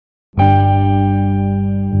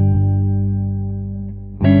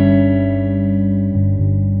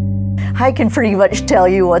I can pretty much tell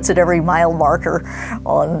you what's at every mile marker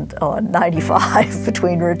on 95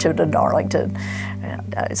 between Richmond and Arlington.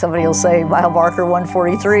 And, somebody will say mile marker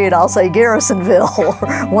 143 and I'll say Garrisonville, or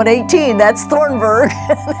 118, that's Thornburg.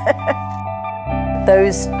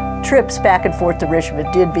 Those trips back and forth to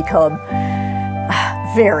Richmond did become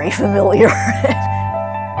very familiar.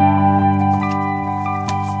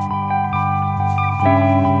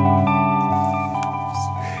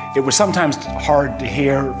 It was sometimes hard to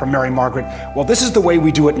hear from Mary Margaret, well, this is the way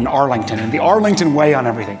we do it in Arlington, and the Arlington way on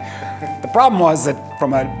everything. The problem was that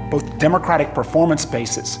from a both democratic performance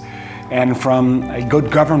basis and from a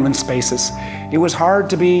good governance basis, it was hard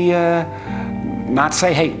to be, not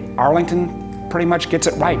say, hey, Arlington pretty much gets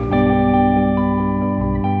it right.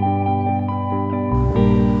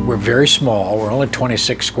 We're very small. We're only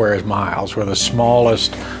 26 square miles. We're the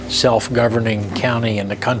smallest self-governing county in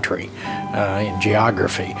the country in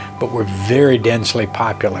geography, but we're very densely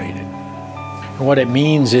populated. And what it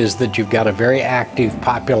means is that you've got a very active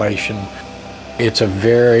population. It's a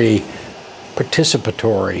very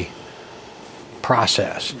participatory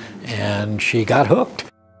process, and she got hooked.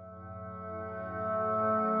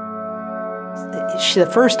 The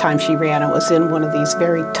first time she ran, it was in one of these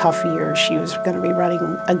very tough years. She was going to be running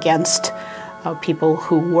against people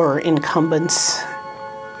who were incumbents,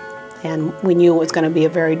 and we knew it was going to be a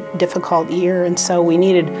very difficult year, and so we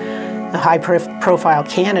needed a high-profile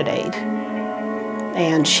candidate,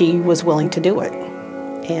 and she was willing to do it.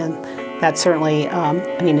 And that certainly,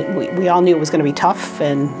 I mean, we all knew it was going to be tough,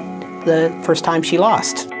 and the first time she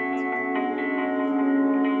lost.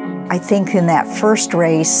 I think in that first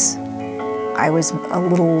race, I was a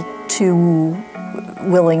little too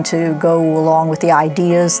willing to go along with the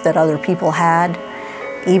ideas that other people had,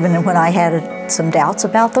 even when I had some doubts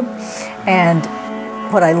about them. And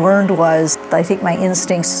what I learned was, I think my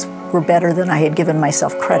instincts were better than I had given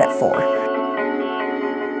myself credit for.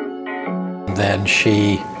 Then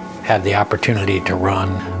she had the opportunity to run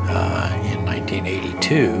in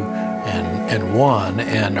 1982 and won,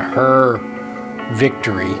 and her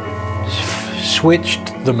victory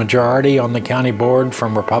switched the majority on the county board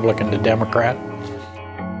from Republican to Democrat.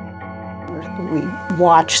 We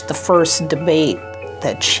watched the first debate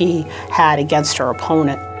that she had against her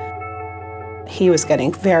opponent. He was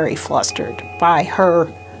getting very flustered by her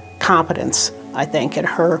competence, I think, and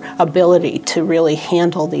her ability to really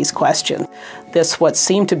handle these questions. This what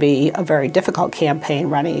seemed to be a very difficult campaign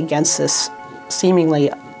running against this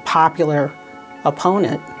seemingly popular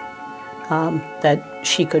opponent, that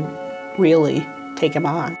she could really take him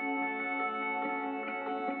on.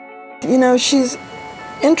 You know, she's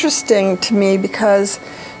interesting to me because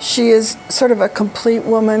she is sort of a complete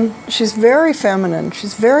woman. She's very feminine.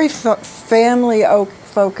 She's very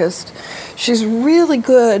family-focused. She's really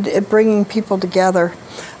good at bringing people together,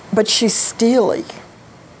 but she's steely.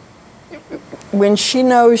 When she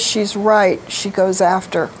knows she's right, she goes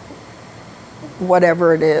after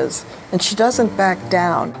whatever it is, and she doesn't back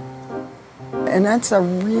down. And that's a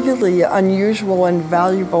really unusual and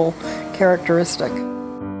valuable characteristic.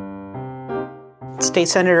 State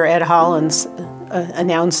Senator Ed Hollins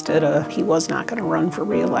announced that he was not going to run for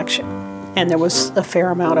re-election. And there was a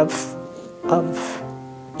fair amount of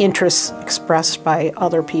interest expressed by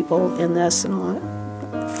other people in this. And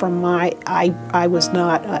from I was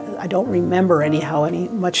not, I don't remember anyhow any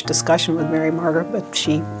much discussion with Mary Margaret, but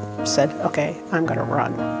she said, okay, I'm going to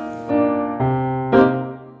run.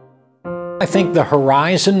 I think the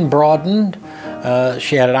horizon broadened.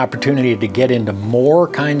 She had an opportunity to get into more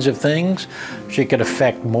kinds of things. She could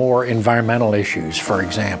affect more environmental issues, for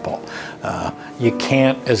example. You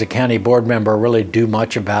can't, as a county board member, really do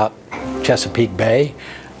much about Chesapeake Bay,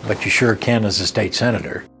 but you sure can as a state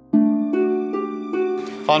senator.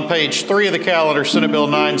 On page 3 of the calendar, Senate Bill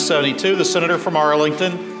 972, the senator from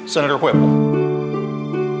Arlington, Senator Whipple.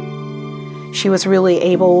 She was really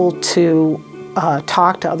able to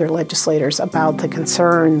talk to other legislators about the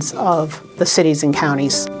concerns of the cities and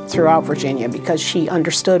counties throughout Virginia, because she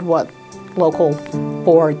understood what local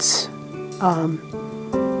boards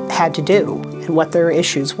had to do and what their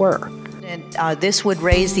issues were. And this would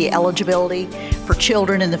raise the eligibility for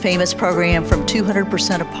children in the FAMOUS program from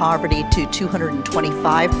 200% of poverty to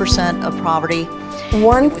 225% of poverty.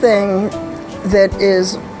 One thing that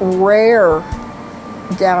is rare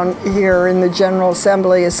down here in the General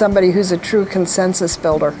Assembly is somebody who's a true consensus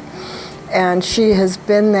builder. And she has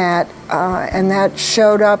been that, and that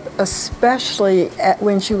showed up especially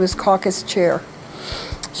when she was caucus chair.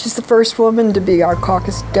 She's the first woman to be our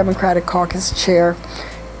Democratic caucus chair,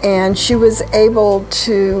 and she was able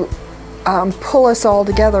to pull us all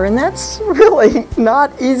together, and that's really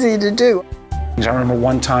not easy to do. I remember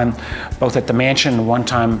one time, both at the mansion and one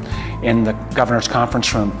time in the governor's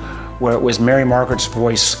conference room, where it was Mary Margaret's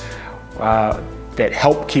voice that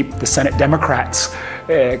helped keep the Senate Democrats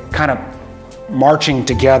kind of marching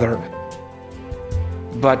together.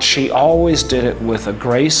 But she always did it with a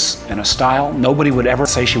grace and a style. Nobody would ever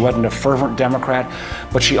say she wasn't a fervent Democrat,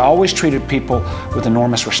 but she always treated people with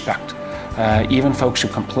enormous respect, even folks who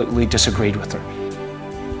completely disagreed with her.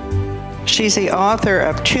 She's the author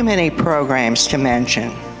of too many programs to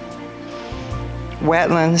mention: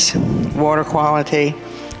 wetlands, water quality,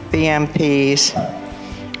 BMPs,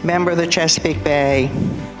 member of the Chesapeake Bay,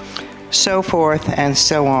 so forth and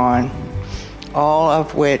so on, all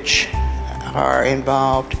of which are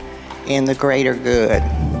involved in the greater good.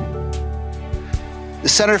 The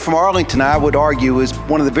senator from Arlington, I would argue, is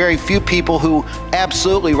one of the very few people who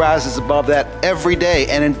absolutely rises above that every day,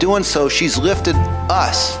 and in doing so, she's lifted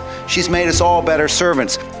us. She's made us all better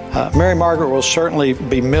servants. Mary Margaret will certainly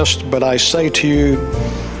be missed, but I say to you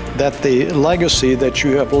that the legacy that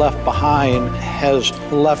you have left behind has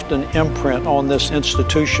left an imprint on this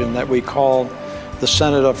institution that we call the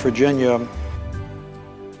Senate of Virginia.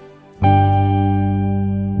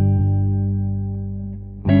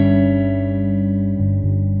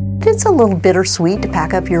 It's a little bittersweet to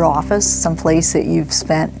pack up your office, someplace that you've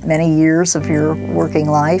spent many years of your working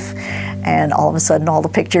life, and all of a sudden all the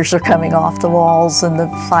pictures are coming off the walls and the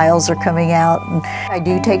files are coming out. And I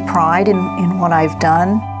do take pride in what I've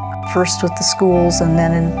done, first with the schools and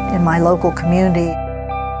then in my local community.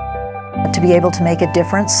 To be able to make a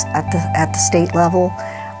difference at the state level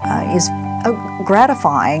is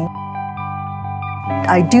gratifying.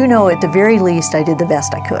 I do know at the very least I did the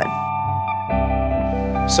best I could.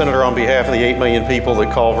 Senator, on behalf of the 8 million people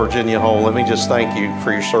that call Virginia home, let me just thank you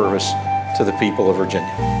for your service to the people of Virginia.